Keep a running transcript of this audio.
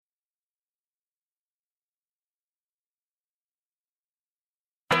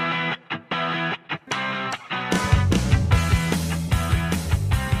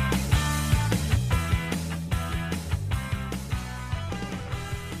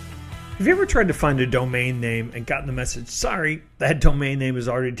Have you ever tried to find a domain name and gotten the message, sorry, that domain name is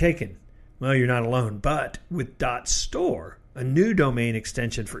already taken? Well, you're not alone, but with .store, a new domain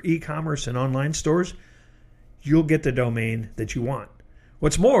extension for e-commerce and online stores, you'll get the domain that you want.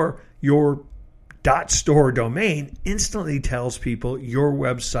 What's more, your .store domain instantly tells people your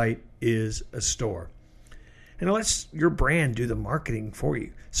website is a store. And it lets your brand do the marketing for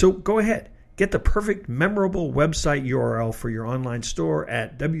you. So go ahead. Get the perfect, memorable website URL for your online store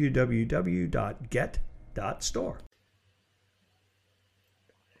at www.get.store.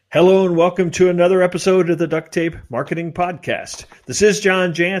 Hello and welcome to another episode of the Duct Tape Marketing Podcast. This is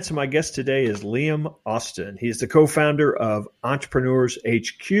John Jantsch, and my guest today is Liam Austin. He is the co-founder of Entrepreneurs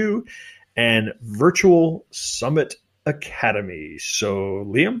HQ and Virtual Summit Academy. So,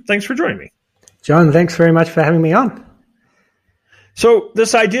 Liam, thanks for joining me. John, thanks very much for having me on. So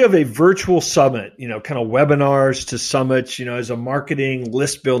this idea of a virtual summit, kind of webinars to summits, as a marketing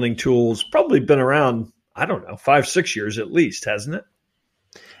list building tool has probably been around, 5-6 years at least, hasn't it?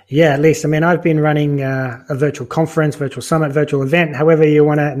 Yeah, at least. I've been running a virtual conference, virtual summit, virtual event, however you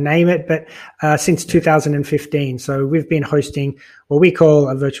want to name it, but since 2015. So we've been hosting what we call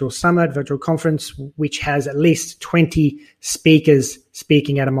a virtual summit, virtual conference, which has at least 20 speakers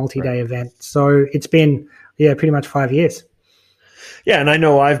speaking at a multi-day event. So it's been, pretty much 5 years. Yeah, and I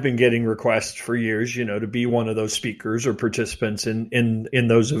know I've been getting requests for years, to be one of those speakers or participants in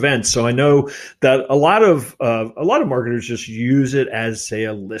those events. So I know that a lot of marketers just use it as, say,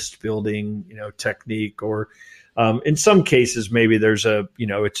 a list building, technique, or in some cases maybe there's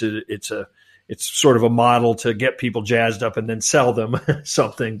it's sort of a model to get people jazzed up and then sell them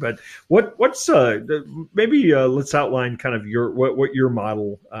something. But let's outline kind of what your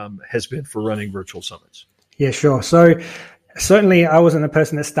model has been for running virtual summits. Yeah, sure. So certainly I wasn't the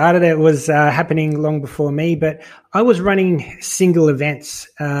person that started it. It was happening long before me, but I was running single events,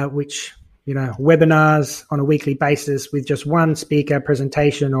 webinars on a weekly basis with just one speaker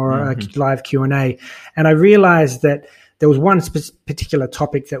presentation or a live Q&A. And I realized that there was one particular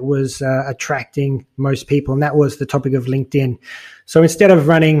topic that was attracting most people, and that was the topic of LinkedIn. So instead of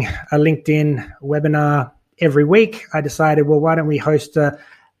running a LinkedIn webinar every week, I decided, well, why don't we host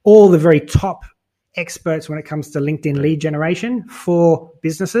all the very top experts when it comes to LinkedIn lead generation for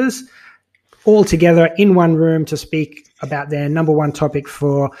businesses all together in one room to speak about their number one topic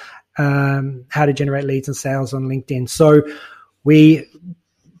for how to generate leads and sales on LinkedIn. So we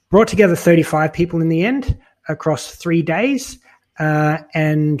brought together 35 people in the end across 3 days,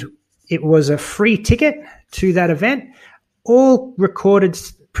 and it was a free ticket to that event, all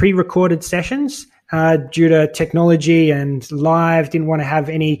pre-recorded sessions. Due to technology and live, didn't want to have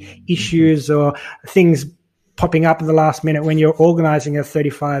any issues or things popping up at the last minute when you're organizing a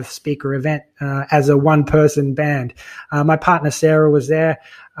 35 speaker event as a one person band. My partner Sarah was there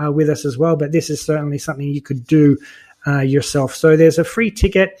with us as well, but this is certainly something you could do yourself. So there's a free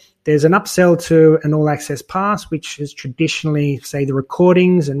ticket. There's an upsell to an all access pass, which is traditionally, say, the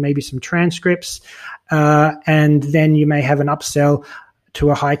recordings and maybe some transcripts. And then you may have an upsell to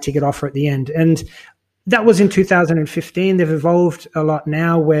a high ticket offer at the end. And that was in 2015. They've evolved a lot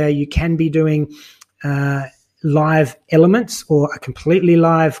now where you can be doing live elements or a completely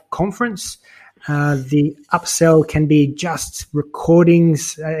live conference. The upsell can be just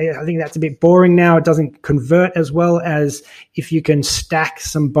recordings. I think that's a bit boring now. It doesn't convert as well as if you can stack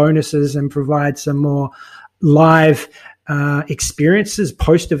some bonuses and provide some more live experiences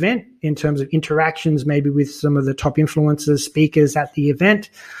post-event in terms of interactions, maybe with some of the top influencers, speakers at the event,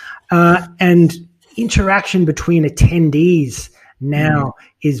 and interaction between attendees now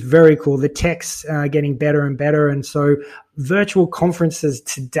is very cool. The tech's getting better and better, and so virtual conferences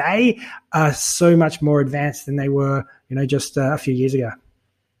today are so much more advanced than they were, just a few years ago.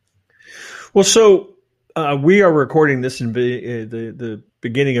 Well, so we are recording this in the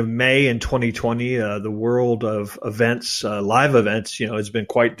beginning of May in 2020. The world of events, live events, has been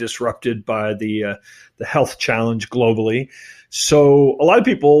quite disrupted by the health challenge globally. So a lot of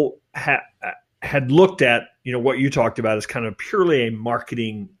people had looked at, what you talked about as kind of purely a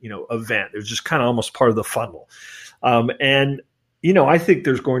marketing, event. It was just kind of almost part of the funnel. And I think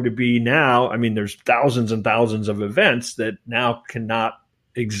there's going to be now, there's thousands and thousands of events that now cannot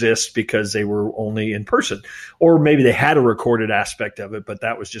exist because they were only in person, or maybe they had a recorded aspect of it, but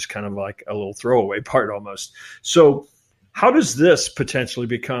that was just kind of like a little throwaway part almost. So how does this potentially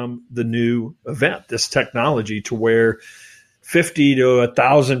become the new event, this technology, to where 50 to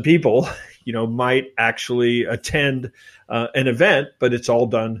 1,000 people, might actually attend an event, but it's all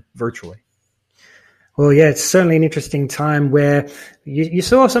done virtually? Well, yeah, it's certainly an interesting time where you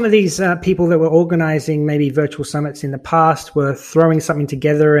saw some of these people that were organizing maybe virtual summits in the past were throwing something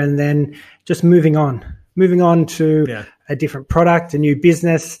together and then just moving on to a different product, a new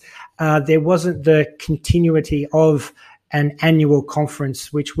business. There wasn't the continuity of an annual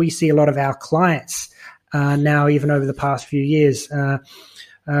conference, which we see a lot of our clients now, even over the past few years.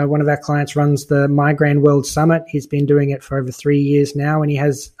 One of our clients runs the Migraine World Summit. He's been doing it for over 3 years now, and he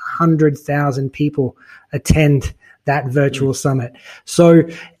has 100,000 people attend that virtual summit. So,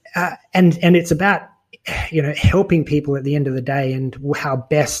 and it's about, helping people at the end of the day and how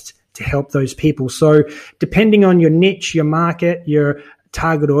best to help those people. So depending on your niche, your market, your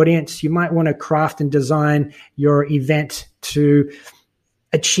target audience, you might want to craft and design your event to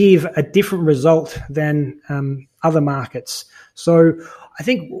achieve a different result than other markets. So I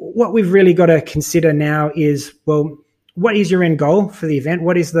think what we've really got to consider now is, well, what is your end goal for the event?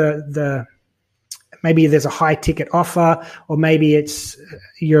 What is the maybe there's a high ticket offer, or maybe it's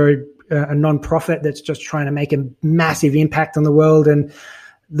you're a non-profit that's just trying to make a massive impact on the world. And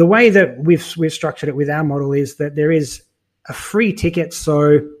the way that we've structured it with our model is that there is a free ticket.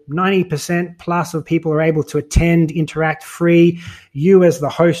 So 90% plus of people are able to attend, interact free. You as the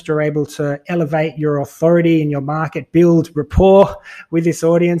host are able to elevate your authority in your market, build rapport with this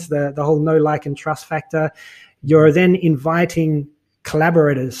audience, the whole know, like, and trust factor. You're then inviting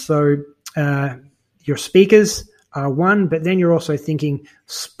collaborators. So your speakers are one, but then you're also thinking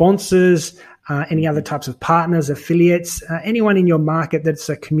sponsors, any other types of partners, affiliates, anyone in your market that's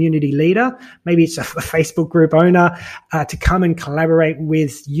a community leader, maybe it's a Facebook group owner, to come and collaborate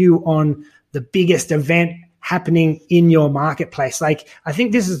with you on the biggest event happening in your marketplace. Like, I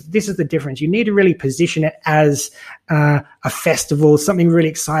think this is the difference. You need to really position it as a festival, something really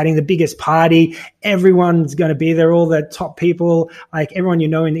exciting, the biggest party. Everyone's going to be there. All the top people, like everyone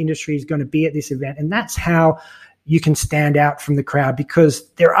in the industry is going to be at this event. And that's how you can stand out from the crowd, because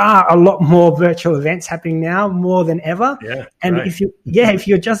there are a lot more virtual events happening now, more than ever. Yeah, and right. if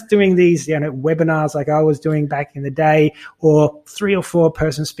you're just doing these, webinars like I was doing back in the day, or 3 or 4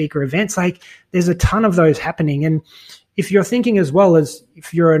 person speaker events, like there's a ton of those happening. And if you're thinking as well as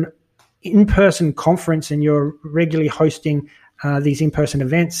if you're an in-person conference and you're regularly hosting these in-person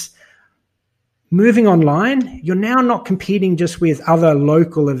events, moving online, you're now not competing just with other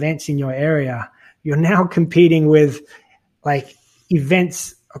local events in your area. You're now competing with like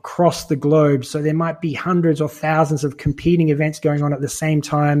events across the globe. So there might be hundreds or thousands of competing events going on at the same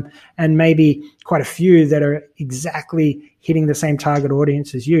time, and maybe quite a few that are exactly hitting the same target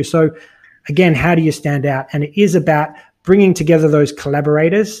audience as you. So again, how do you stand out? And it is about bringing together those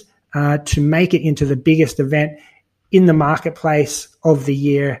collaborators to make it into the biggest event in the marketplace of the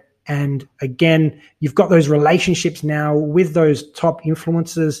year. And again, you've got those relationships now with those top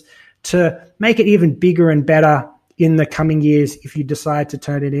influencers to make it even bigger and better in the coming years if you decide to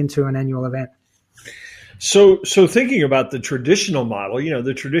turn it into an annual event. So thinking about the traditional model,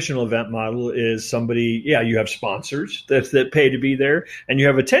 the traditional event model is you have sponsors that pay to be there, and you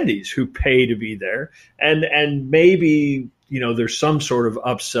have attendees who pay to be there. And maybe, there's some sort of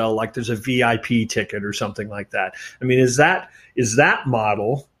upsell, like there's a VIP ticket or something like that. I mean, is that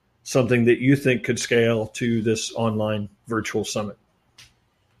model something that you think could scale to this online virtual summit?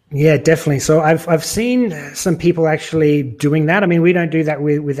 Yeah, definitely. So I've seen some people actually doing that. I mean, we don't do that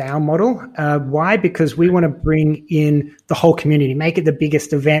with our model. Why? Because we want to bring in the whole community, make it the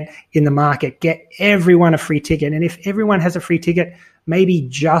biggest event in the market, get everyone a free ticket. And if everyone has a free ticket, maybe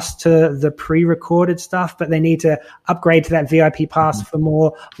just to the pre-recorded stuff, but they need to upgrade to that VIP pass for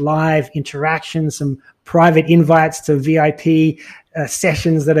more live interaction, some private invites to VIP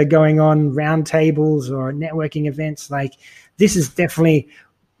sessions that are going on, roundtables or networking events. Like, this is definitely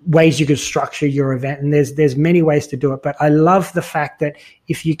ways you could structure your event, and there's many ways to do it. But I love the fact that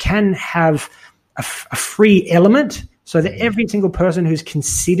if you can have a free element, so that every single person who's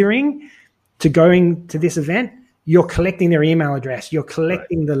considering to going to this event, you're collecting their email address, you're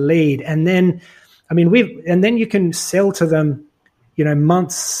collecting the lead, and then you can sell to them,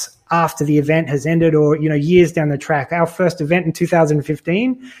 months after the event has ended, or years down the track. Our first event in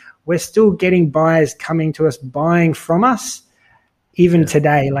 2015, we're still getting buyers coming to us, buying from us even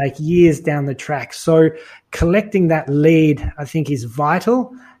today, like years down the track. So collecting that lead, I think, is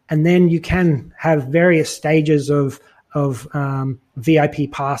vital. And then you can have various stages of VIP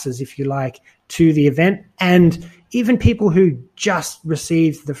passes, if you like, to the event. And even people who just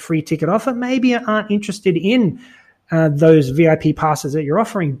received the free ticket offer maybe aren't interested in those VIP passes that you're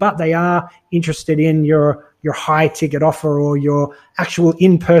offering, but they are interested in your high ticket offer or your actual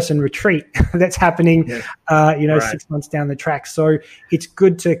in-person retreat that's happening, 6 months down the track. So it's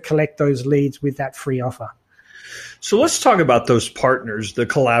good to collect those leads with that free offer. So let's talk about those partners, the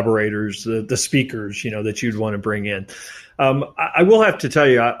collaborators, the speakers, that you'd want to bring in. I will have to tell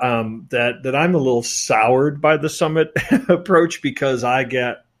you that I'm a little soured by the summit approach because I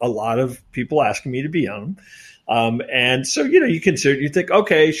get a lot of people asking me to be on them. And so, you think,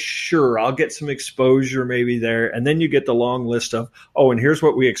 okay, sure, I'll get some exposure maybe there. And then you get the long list of, and here's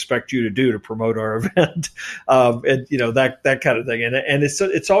what we expect you to do to promote our event. That kind of thing. And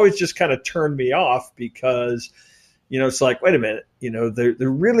it's always just kind of turned me off because, it's like, wait a minute, they're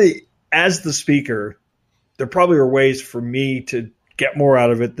really, as the speaker, there probably are ways for me to get more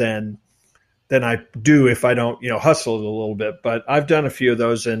out of it than I do if I don't, hustle it a little bit. But I've done a few of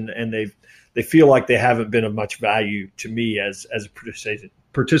those and they feel like they haven't been of much value to me as a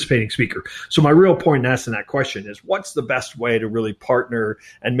participating speaker. So my real point in asking that question is, what's the best way to really partner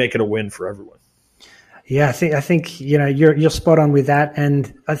and make it a win for everyone? Yeah, I think you're spot on with that,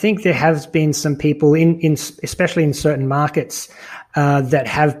 and I think there has been some people in especially in certain markets that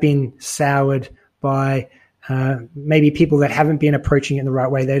have been soured by maybe people that haven't been approaching it in the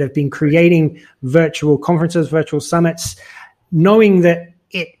right way. That have been creating virtual conferences, virtual summits, knowing that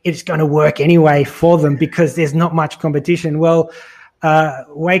it's going to work anyway for them because there's not much competition. Well,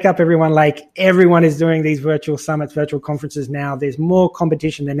 wake up, everyone. Like, everyone is doing these virtual summits, virtual conferences now. There's more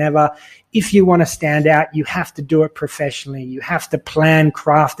competition than ever. If you want to stand out, you have to do it professionally. You have to plan,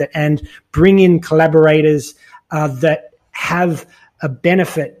 craft it, and bring in collaborators that have a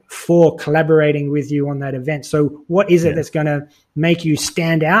benefit for collaborating with you on that event. So what is it that's going to make you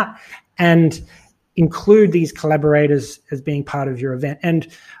stand out? And include these collaborators as being part of your event. And,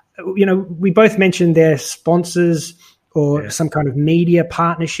 we both mentioned their sponsors or some kind of media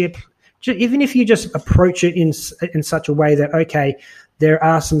partnership. Even if you just approach it in such a way that, okay, there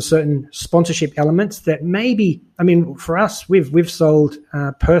are some certain sponsorship elements that maybe, for us, we've sold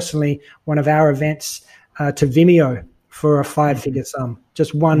personally one of our events to Vimeo for a 5-figure sum,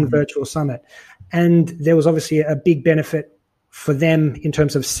 just one virtual summit. And there was obviously a big benefit for them in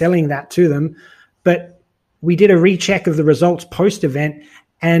terms of selling that to them. But we did a recheck of the results post-event,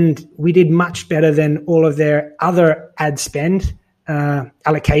 and we did much better than all of their other ad spend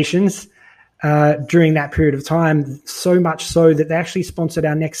allocations during that period of time, so much so that they actually sponsored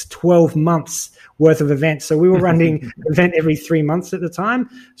our next 12 months worth of events. So we were running an event every 3 months at the time.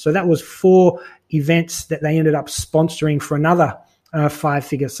 So that was 4 events that they ended up sponsoring for another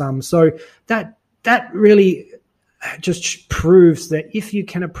 5-figure sum. So that really just proves that if you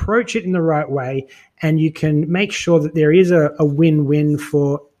can approach it in the right way and you can make sure that there is a win-win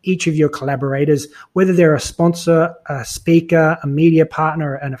for each of your collaborators, whether they're a sponsor, a speaker, a media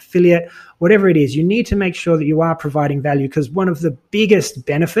partner, an affiliate, whatever it is, you need to make sure that you are providing value, because one of the biggest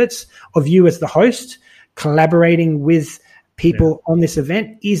benefits of you as the host collaborating with people on this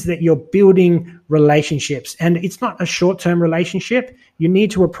event is that you're building relationships. And it's not a short-term relationship. You need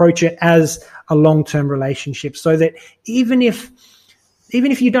to approach it as a long-term relationship, so that even if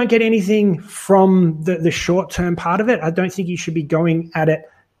you don't get anything from the short-term part of it, I don't think you should be going at it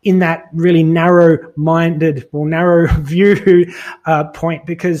in that really narrow-minded or narrow view point,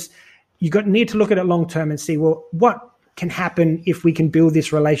 because need to look at it long-term and see, well, what can happen if we can build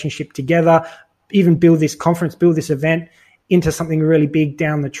this relationship together, even build this conference, build this event into something really big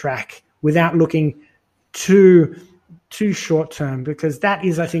down the track without looking too short term, because that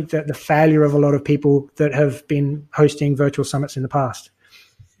is, I think, the failure of a lot of people that have been hosting virtual summits in the past.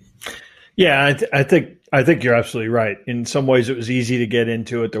 Yeah, I think you're absolutely right. In some ways, it was easy to get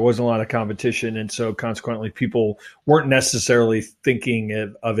into it. There wasn't a lot of competition, and so consequently, people weren't necessarily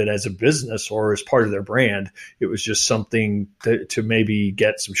thinking of it as a business or as part of their brand. It was just something to maybe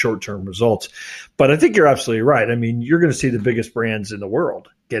get some short-term results. But I think you're absolutely right. You're going to see the biggest brands in the world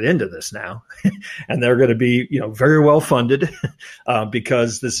get into this now, and they're going to be, very well funded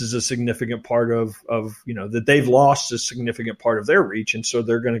because this is a significant part of that they've lost a significant part of their reach, and so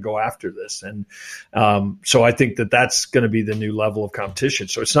they're going to go after this. And so I think that's going to be the new level of competition.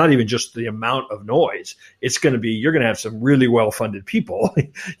 So it's not even just the amount of noise; it's going to be, you're going to have some really well funded people,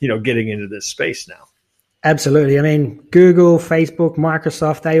 getting into this space now. Absolutely. Google, Facebook,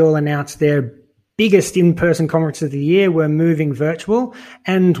 Microsoft, they all announced their biggest in-person conference of the year were moving virtual.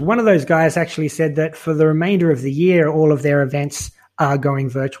 And one of those guys actually said that for the remainder of the year, all of their events are going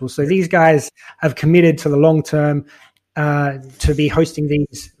virtual. So these guys have committed to the long term to be hosting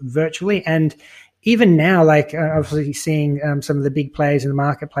these virtually. And even now, obviously seeing some of the big players in the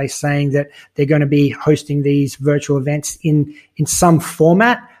marketplace saying that they're going to be hosting these virtual events in some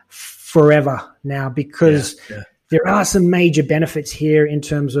format forever now, because there are some major benefits here in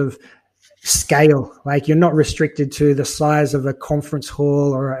terms of scale. Like, you're not restricted to the size of a conference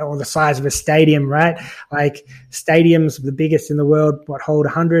hall or the size of a stadium, right? Like, stadiums, the biggest in the world, hold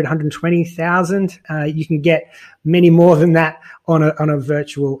 100, 120,000. You can get many more than that on a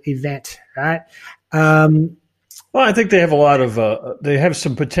virtual event, right? Well, I think they have a lot of they have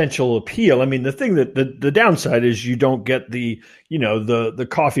some potential appeal. I mean, the thing that the downside is you don't get the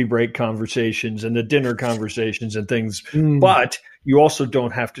coffee break conversations and the dinner conversations and things, but you also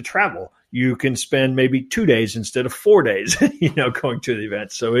don't have to travel. You can spend maybe 2 days instead of 4 days, going to the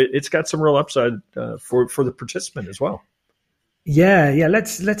event. So it's got some real upside for the participant as well. Yeah.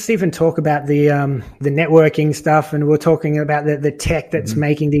 Let's even talk about the networking stuff, and we're talking about the tech that's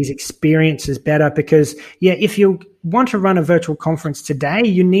making these experiences better. Because if you want to run a virtual conference today,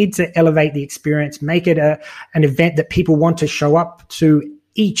 you need to elevate the experience, make it an event that people want to show up to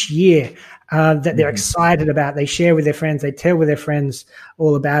each year, that they're excited about. They share with their friends, they tell with their friends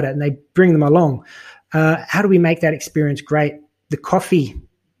all about it, and they bring them along. How do we make that experience great? The coffee,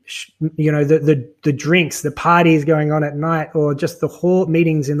 the drinks, the parties going on at night, or just the hall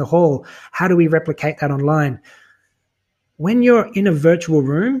meetings in the hall. How do we replicate that online? When you're in a virtual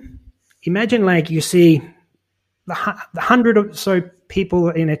room, imagine like you see the 100 or so people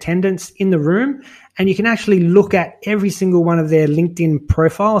in attendance in the room, and you can actually look at every single one of their LinkedIn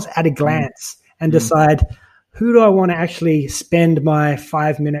profiles at a glance and decide, who do I want to actually spend my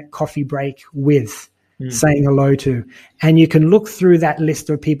 5-minute coffee break with, saying hello to. And you can look through that list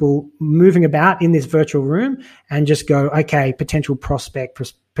of people moving about in this virtual room and just go, okay, potential prospect,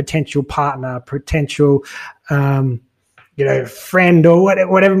 potential partner, potential friend, or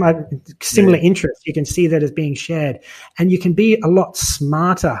whatever my similar interest. You can see that as being shared, and you can be a lot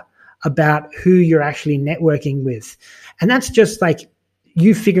smarter about who you're actually networking with. And that's just like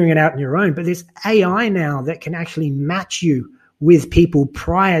you figuring it out on your own. But there's AI now that can actually match you with people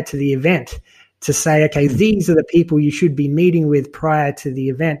prior to the event to say, okay, these are the people you should be meeting with prior to the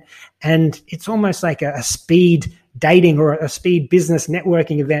event. And it's almost like a speed dating or a speed business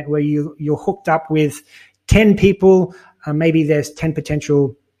networking event where you're hooked up with 10 people. Maybe there's 10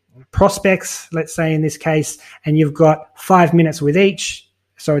 potential prospects, let's say in this case, and you've got 5 minutes with each.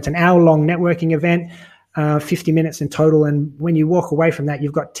 So it's an hour-long networking event, 50 minutes in total. And when you walk away from that,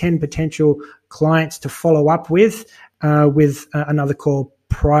 you've got 10 potential clients to follow up with another call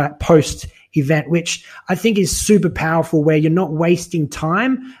post-event, which I think is super powerful, where you're not wasting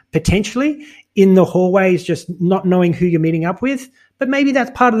time potentially in the hallways just not knowing who you're meeting up with. But maybe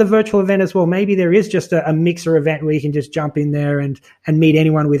that's part of the virtual event as well. Maybe there is just a mixer event where you can just jump in there and meet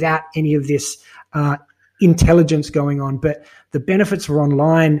anyone without any of this intelligence going on. But the benefits for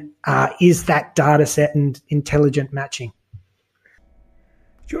online is that data set and intelligent matching.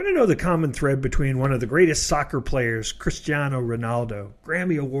 Do you want to know the common thread between one of the greatest soccer players, Cristiano Ronaldo,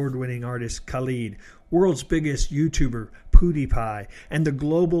 Grammy Award-winning artist Khalid, world's biggest YouTuber, PewDiePie, and the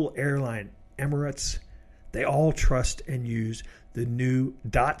global airline, Emirates? They all trust and use the new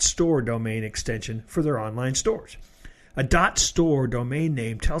 .store domain extension for their online stores. A .store domain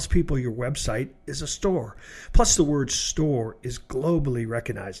name tells people your website is a store. Plus, the word store is globally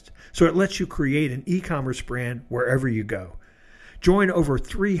recognized, so it lets you create an e-commerce brand wherever you go. Join over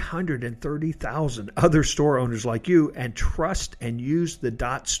 330,000 other store owners like you and trust and use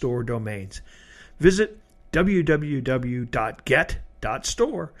the .store domains. Visit www.get.store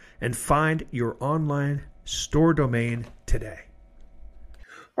and find your online store domain today.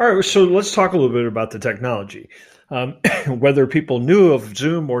 All right, so let's talk a little bit about the technology. Whether people knew of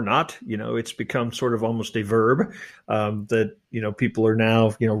Zoom or not, it's become sort of almost a verb that people are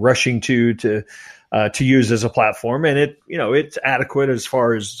now rushing to use as a platform, and it's adequate as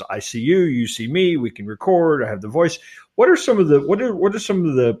far as I see you see me, we can record, I have the voice. What are some of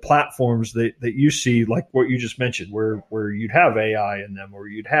the platforms that you see, like what you just mentioned, where you'd have AI in them, or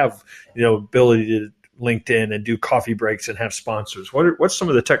you'd have ability to LinkedIn and do coffee breaks and have sponsors? What's some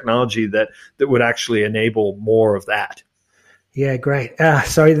of the technology that would actually enable more of that? Yeah, great.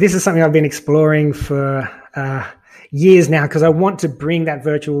 So this is something I've been exploring for years now, because I want to bring that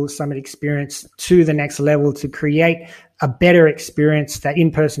virtual summit experience to the next level, to create a better experience, that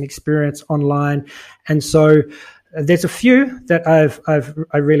in-person experience online. And so there's a few that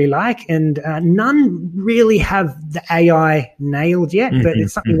I really like, and none really have the AI nailed yet, but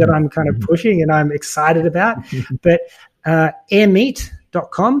it's something that I'm kind of pushing and I'm excited about. But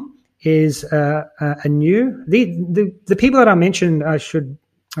airmeet.com is a new, the people that I mentioned, I should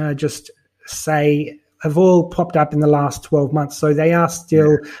just say, have all popped up in the last 12 months. So they are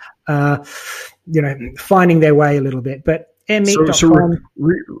still, finding their way a little bit. But airmeet.com.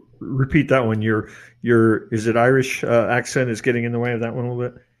 Repeat that one. Your is it Irish accent is getting in the way of that one a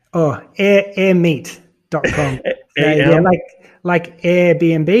little bit? Oh, airmeet.com. Yeah, like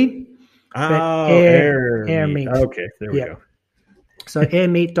Airbnb. Oh, Airmeet. Okay, there we go. So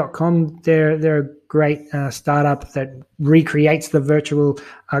airmeet.com, they're a great startup that recreates the virtual,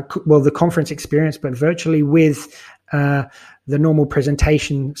 the conference experience, but virtually with the normal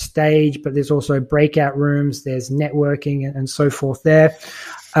presentation stage. But there's also breakout rooms, there's networking and so forth there.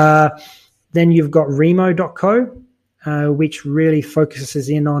 Then you've got Remo.co, which really focuses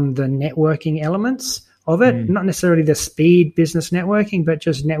in on the networking elements of it, not necessarily the speed business networking, but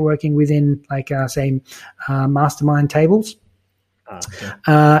just networking within, mastermind tables.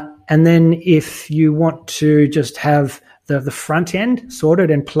 And then if you want to just have the front end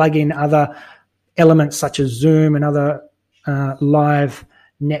sorted and plug in other elements such as Zoom and other live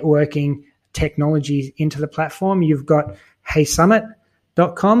networking technologies into the platform, you've got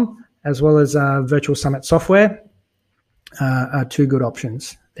HeySummit.com as well as Virtual Summit Software are two good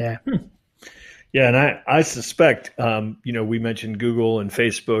options there. Yeah, and I suspect, we mentioned Google and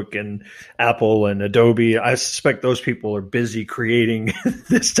Facebook and Apple and Adobe. I suspect those people are busy creating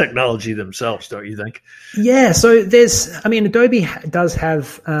this technology themselves, don't you think? Yeah, so Adobe does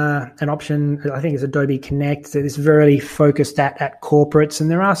have an option, I think it's Adobe Connect, that is very focused at corporates,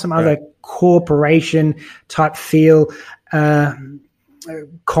 and there are some other corporation type feel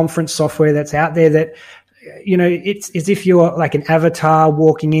conference software that's out there that, it's as if you're like an avatar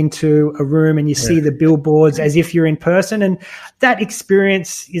walking into a room and you see the billboards as if you're in person. And that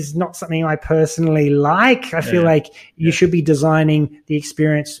experience is not something I personally like. I feel like you should be designing the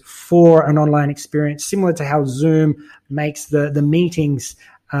experience for an online experience, similar to how Zoom makes the meetings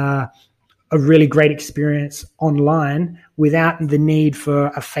a really great experience online without the need for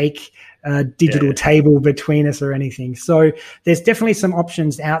a fake digital table between us or anything. So there's definitely some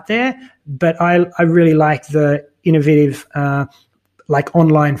options out there, but I really like the innovative,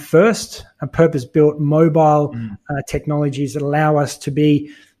 online first, purpose-built mobile technologies that allow us to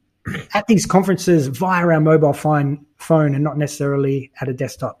be at these conferences via our mobile phone and not necessarily at a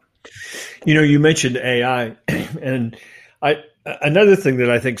desktop. You mentioned AI, and another thing that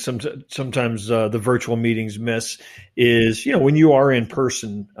I think sometimes the virtual meetings miss is, when you are in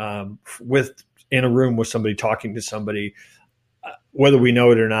person in a room with somebody, talking to somebody, whether we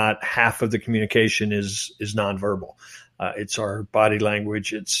know it or not, half of the communication is nonverbal. It's our body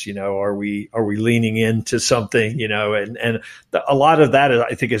language. It's, are we leaning into something, and a lot of that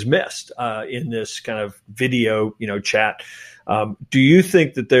I think is missed in this kind of video, chat. Do you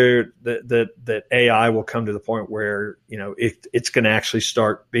think that that AI will come to the point where, it's going to actually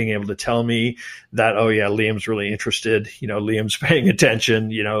start being able to tell me that, oh yeah, Liam's really interested, Liam's paying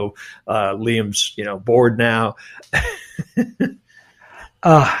attention, Liam's, bored now?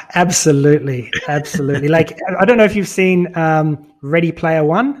 Absolutely. Like, I don't know if you've seen Ready Player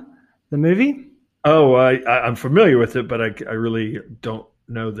One, the movie. Oh, I'm familiar with it, but I really don't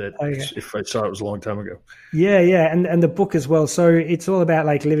know that. If I saw it, was a long time ago. Yeah, and the book as well. So it's all about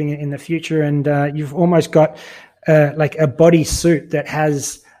like living in the future, and you've almost got like a body suit that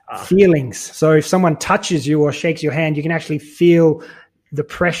has feelings. So if someone touches you or shakes your hand, you can actually feel the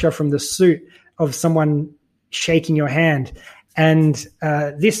pressure from the suit of someone shaking your hand. And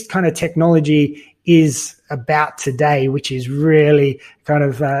this kind of technology is about today, which is really kind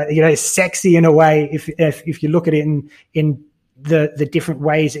of sexy in a way if you look at it in the different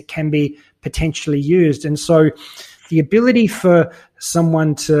ways it can be potentially used. And so the ability for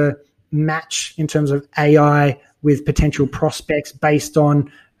someone to match in terms of AI with potential prospects based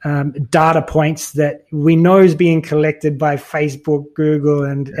on data points that we know is being collected by Facebook, Google,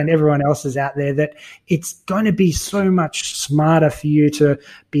 and everyone else is out there, that it's going to be so much smarter for you to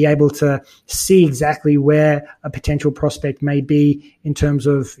be able to see exactly where a potential prospect may be in terms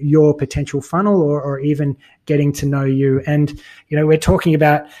of your potential funnel or even getting to know you. And, we're talking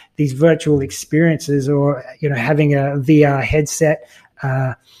about these virtual experiences or, having a VR headset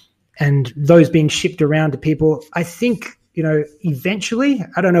and those being shipped around to people. I think, eventually,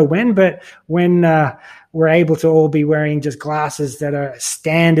 I don't know when, but when we're able to all be wearing just glasses that are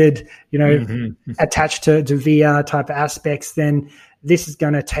standard, attached to VR type aspects, then this is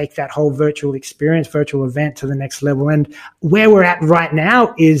going to take that whole virtual experience, virtual event to the next level. And where we're at right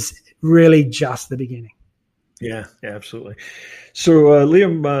now is really just the beginning. Yeah, absolutely. So,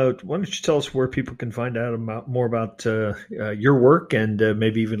 Liam, why don't you tell us where people can find out more about your work and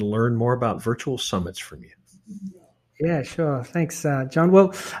maybe even learn more about virtual summits from you? Yeah, sure. Thanks, John.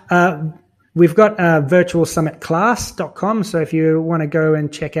 Well, We've got virtualsummitclass.com. So if you want to go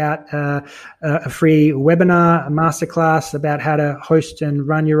and check out a free webinar, a masterclass about how to host and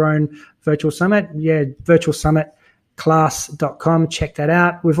run your own virtual summit, virtualsummitclass.com. Check that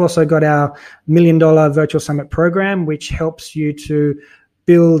out. We've also got our $1 Million Virtual Summit program, which helps you to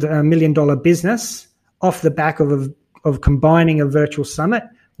build $1 million business off the back of combining a virtual summit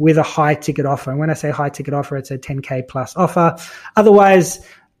with a high ticket offer. And when I say high ticket offer, it's a 10K plus offer. Otherwise,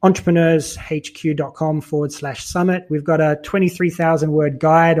 entrepreneurshq.com/summit. We've got a 23,000 word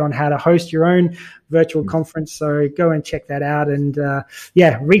guide on how to host your own virtual conference. So go and check that out. And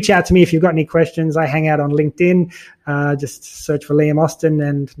reach out to me if you've got any questions. I hang out on LinkedIn. Just search for Liam Austin.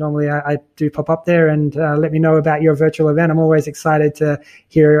 And normally I do pop up there, and let me know about your virtual event. I'm always excited to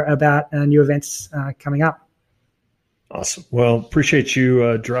hear about new events coming up. Awesome. Well, appreciate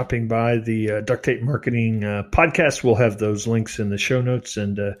you dropping by the Duct Tape Marketing podcast. We'll have those links in the show notes,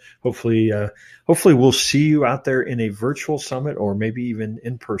 and hopefully we'll see you out there in a virtual summit, or maybe even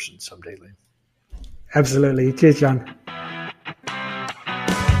in person someday, Liam. Absolutely. Cheers, John.